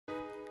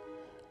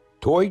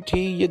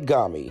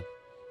Toytee.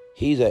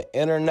 He's an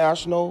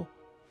international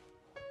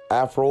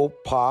Afro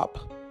pop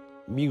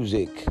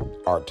music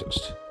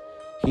artist.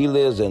 He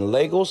lives in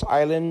Lagos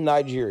Island,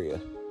 Nigeria.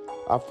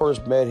 I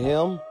first met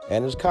him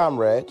and his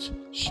comrades.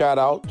 Shout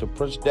out to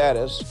Prince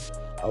Dadis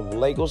of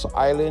Lagos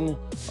Island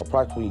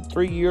approximately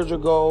 3 years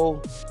ago,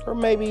 or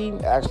maybe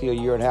actually a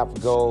year and a half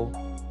ago,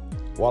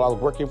 while I was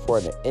working for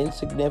an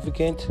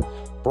insignificant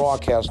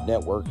broadcast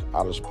network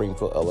out of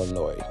Springfield,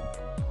 Illinois.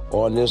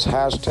 On this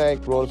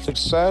hashtag Road to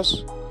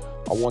Success,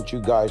 I want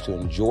you guys to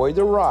enjoy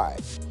the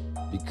ride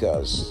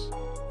because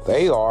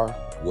they are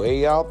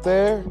way out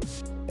there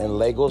in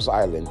Lagos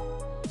Island.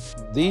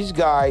 These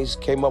guys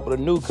came up with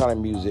a new kind of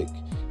music.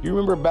 You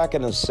remember back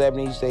in the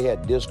 70s, they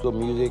had disco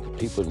music.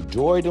 People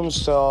enjoyed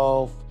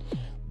themselves.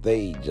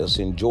 They just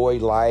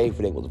enjoyed life.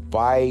 They was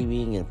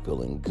vibing and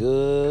feeling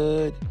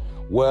good.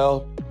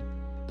 Well,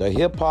 the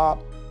hip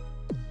hop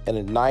in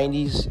the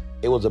 90s,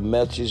 it was a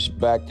message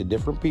back to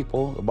different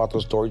people about the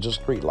stories of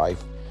street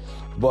life.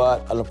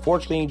 But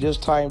unfortunately, this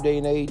time, day,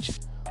 and age,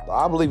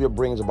 I believe it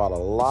brings about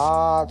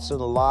lots and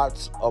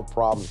lots of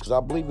problems because I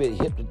believe it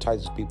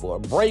hypnotizes people.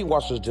 It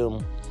brainwashes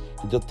them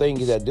into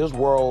thinking that this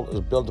world is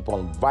built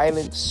upon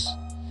violence,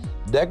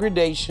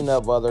 degradation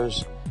of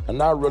others, and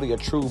not really a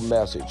true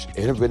message.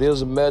 And if it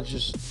is a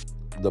message,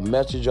 the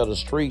message of the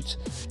streets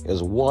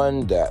is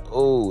one that,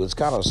 it's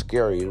kind of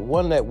scary.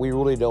 One that we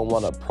really don't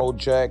want to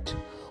project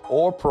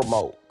or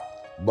promote.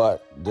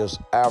 But this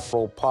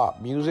Afro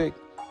pop music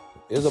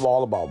is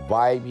all about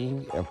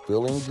vibing and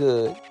feeling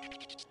good.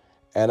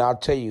 And I'll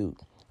tell you,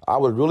 I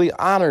was really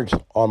honored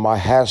on my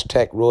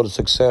hashtag Road to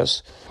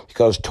Success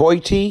because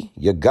Toytee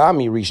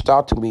reached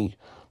out to me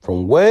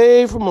from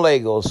way from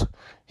Lagos.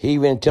 He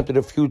even attempted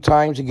a few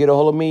times to get a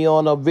hold of me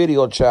on a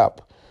video chat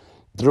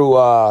through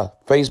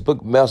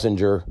Facebook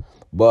Messenger,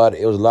 but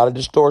it was a lot of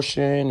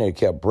distortion. It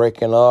kept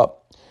breaking up.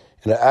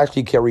 And it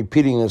actually kept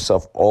repeating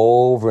itself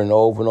over and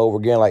over and over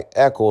again, like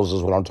echoes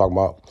is what I'm talking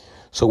about.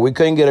 So we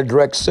couldn't get a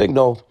direct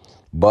signal,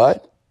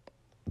 but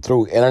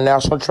through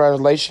international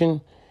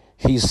translation,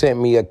 he sent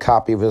me a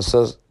copy of his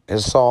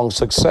song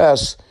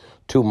Success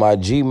to my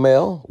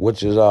Gmail,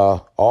 which is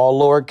all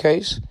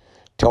lowercase,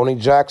 Tony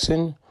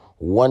Jackson,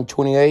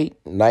 128,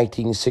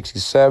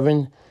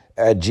 1967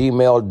 at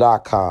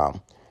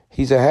gmail.com.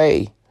 He said,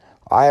 hey,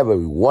 I have a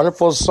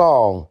wonderful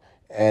song,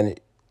 and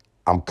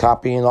I'm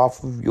copying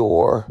off of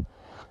your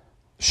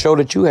show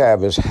that you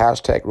have is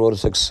hashtag Road to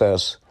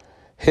Success.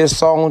 His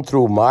song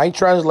through my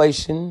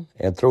translation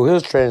and through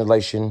his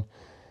translation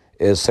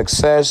is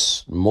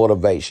Success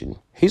Motivation.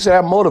 He said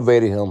I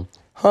motivated him.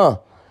 I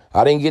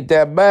didn't get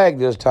that bag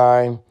this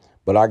time,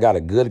 but I got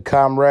a good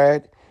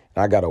comrade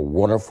and I got a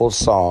wonderful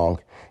song.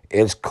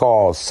 It's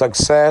called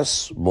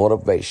Success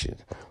Motivation.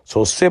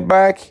 So sit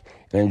back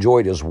and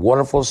enjoy this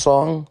wonderful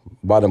song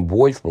by them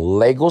boys from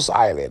Lagos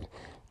Island.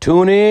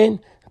 Tune in,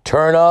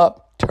 turn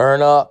up,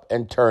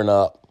 and turn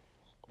up.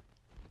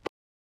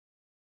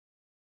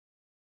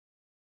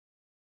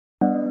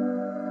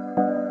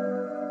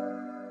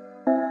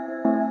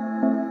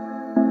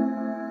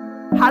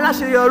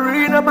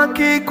 Aláṣeyọrí náà máa ń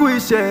kí kú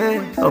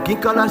iṣẹ́, òkín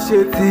kan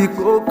láṣẹ tí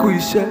kò kú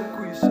iṣẹ́.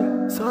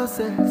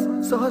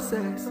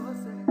 Success,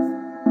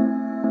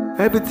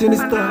 everything is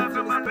done.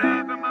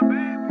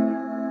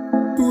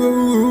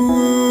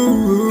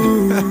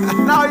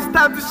 Now it's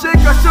time to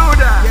shake your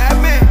shoulder. Yeah,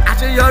 man.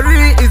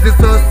 Àṣeyọrí is the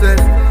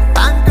success.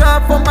 Thank God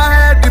for my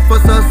head for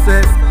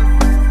success.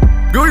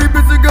 Glory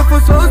be to God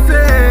for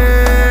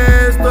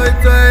success.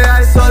 Toytee,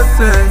 I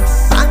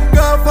success. Thank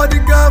God for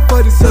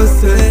the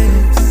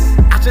success.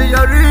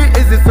 Àṣeyọrí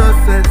is the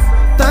success.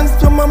 Thanks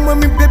to my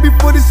mommy, baby,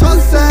 for the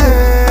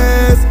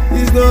success.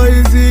 It's not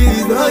easy,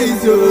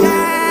 oh.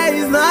 Yeah,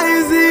 it's not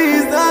easy.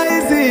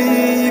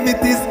 If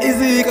it is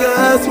easy,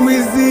 cause we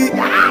see.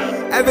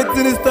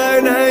 Everything is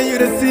starting and you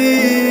the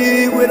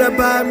see. With a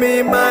buy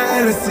me my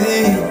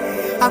LC.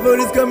 I've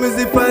always come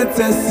as a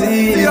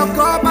fantasy. See your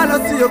car,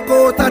 balance your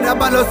coat, and I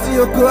balance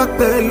your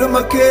cocktail. Look,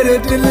 my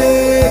kid,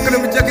 delay. Gonna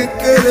be checking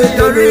kid.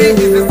 Àṣeyọrí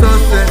is the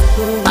success.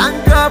 Thank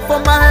God for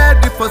my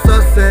head for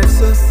success.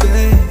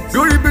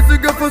 Glory be to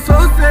God for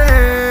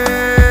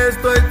success.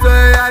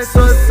 Toytee, I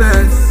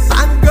success.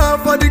 Thank God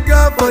for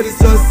the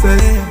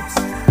success.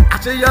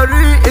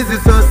 Àṣeyọrí is the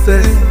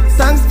success.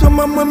 Thanks to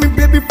my mommy,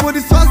 baby, for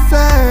the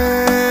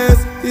success.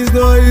 It's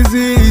not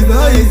easy,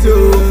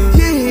 oh.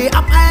 Yeah,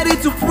 I'm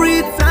added to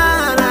free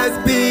time. That's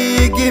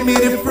big, give me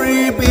the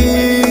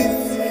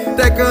freebies.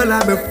 They call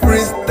me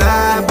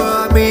freestyle,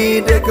 but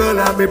me, they call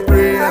me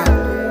prayer.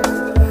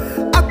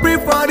 I pray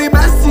for the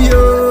mercy,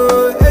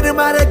 oh.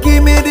 Everybody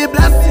give me the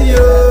blessing,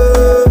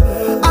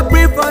 oh. I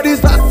pray for the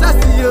success,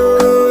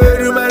 oh.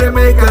 Everybody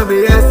make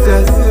me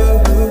SS.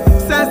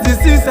 Sense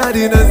this is a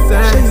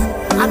innocence.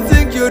 I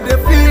think you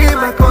feel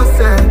my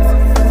consent.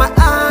 My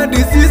hand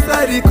is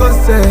inside the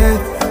consent.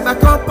 My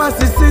compass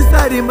is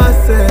inside the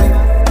mindset.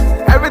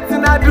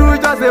 Everything I do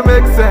just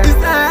make sense.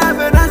 It's not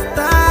having a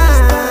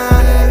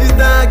time. It's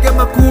not get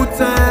my cool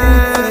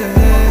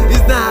time.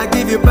 It's not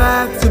give you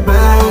back to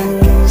back.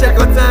 Check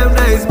out time,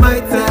 now it's my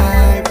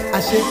time. I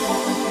shake.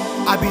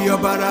 I be your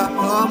brother,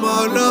 I'm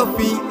all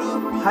lovey.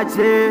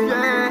 Ajay,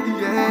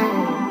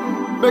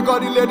 yeah. Make all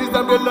the ladies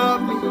them they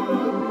love me.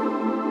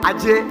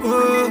 Ajay,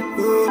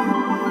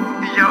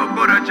 yo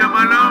brother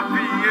jama love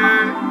me,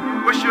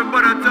 yeah. Wish your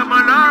brother jama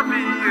love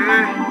me,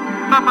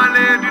 yeah. Mama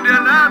lady they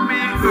love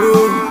me,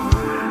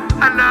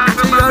 I love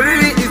you.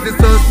 Theory is the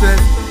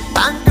success.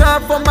 Thank God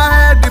for my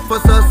head for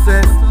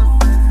success.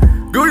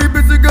 Glory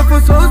be to God for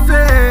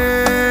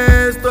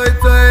success.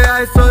 Toytee,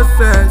 I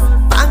success.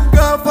 Thank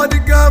God for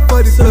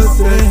the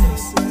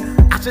success.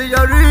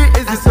 Theory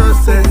is the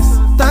success.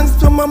 Thanks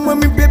to my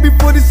mommy, baby,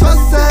 for the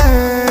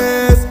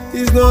success.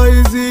 It's not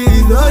easy,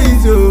 it's not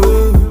easy.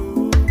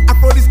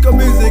 Afro disco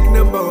music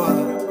 #1,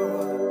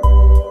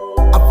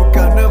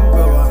 Africa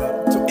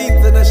 #1, to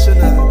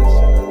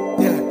international.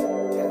 Yeah,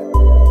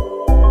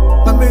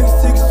 my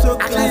music so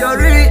classic.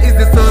 Theory is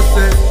the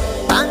success.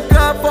 Thank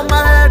God for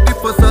my head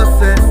for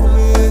success.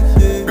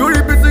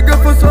 Glory be to God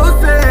for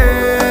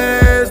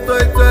success.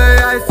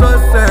 Toytee, I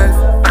success.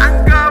 Thank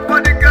God for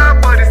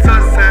the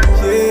success.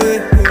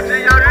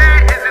 Theory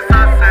is the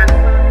success.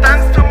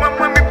 Thanks to my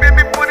mommy,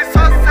 baby, for the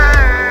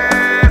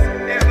success.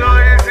 It's not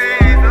easy,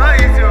 it's not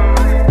easy.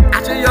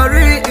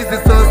 Theory is the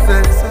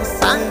success.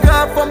 Thank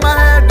God for my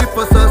head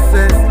for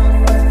success.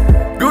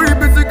 Glory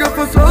be to God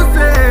for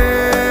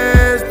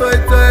success.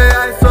 Toytee,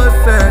 I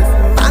success.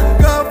 Thank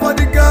God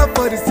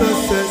for the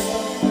success.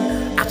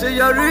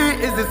 Theory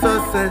is the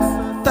success.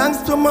 Thanks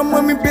to my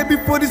mommy, baby,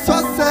 for the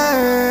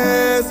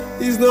success.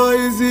 It's not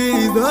easy,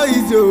 it's not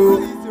easy.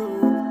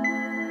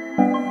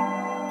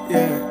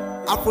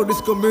 Yeah, Afro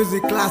disco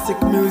music,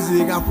 classic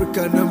music,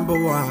 Africa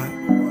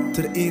 #1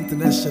 to the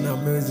international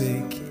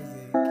music.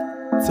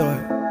 So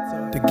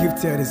the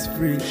gift here is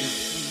free.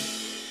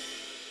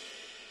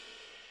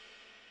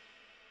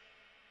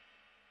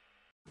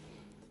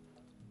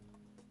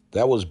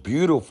 That was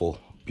beautiful,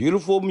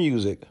 beautiful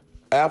music.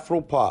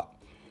 Afro pop.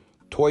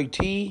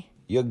 Toytee,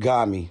 you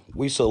got me.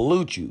 We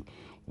salute you.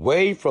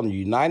 Way from the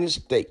United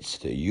States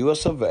to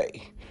US of A.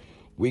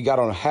 We got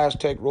on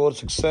hashtag Road to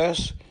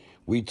Success.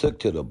 We took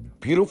to the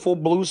beautiful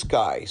blue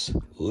skies,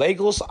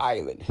 Lagos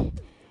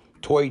Island.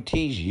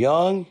 Toytee's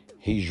young,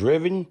 he's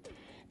driven,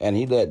 and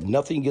he let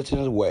nothing get in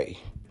his way.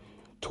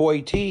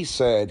 Toytee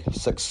said,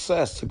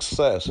 success,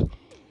 success.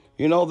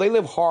 You know, they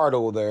live hard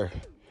over there.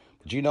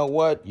 But you know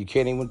what? You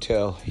can't even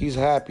tell. He's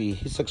happy.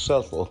 He's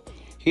successful.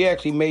 He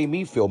actually made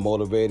me feel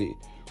motivated,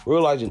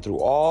 realizing through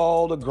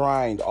all the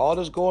grind, all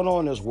that's going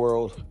on in this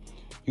world,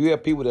 you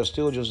have people that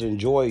still just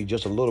enjoy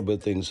just a little bit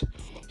of things.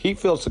 He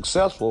feels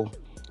successful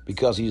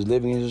because he's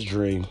living his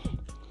dream.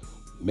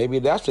 Maybe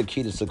that's the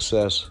key to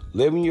success,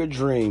 living your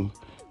dream,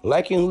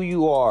 liking who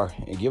you are,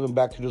 and giving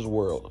back to this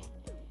world.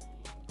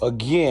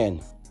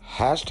 Again,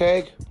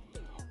 hashtag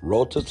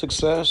Road to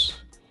Success,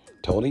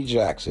 Tony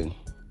Jackson.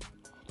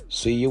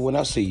 See you when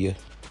I see you.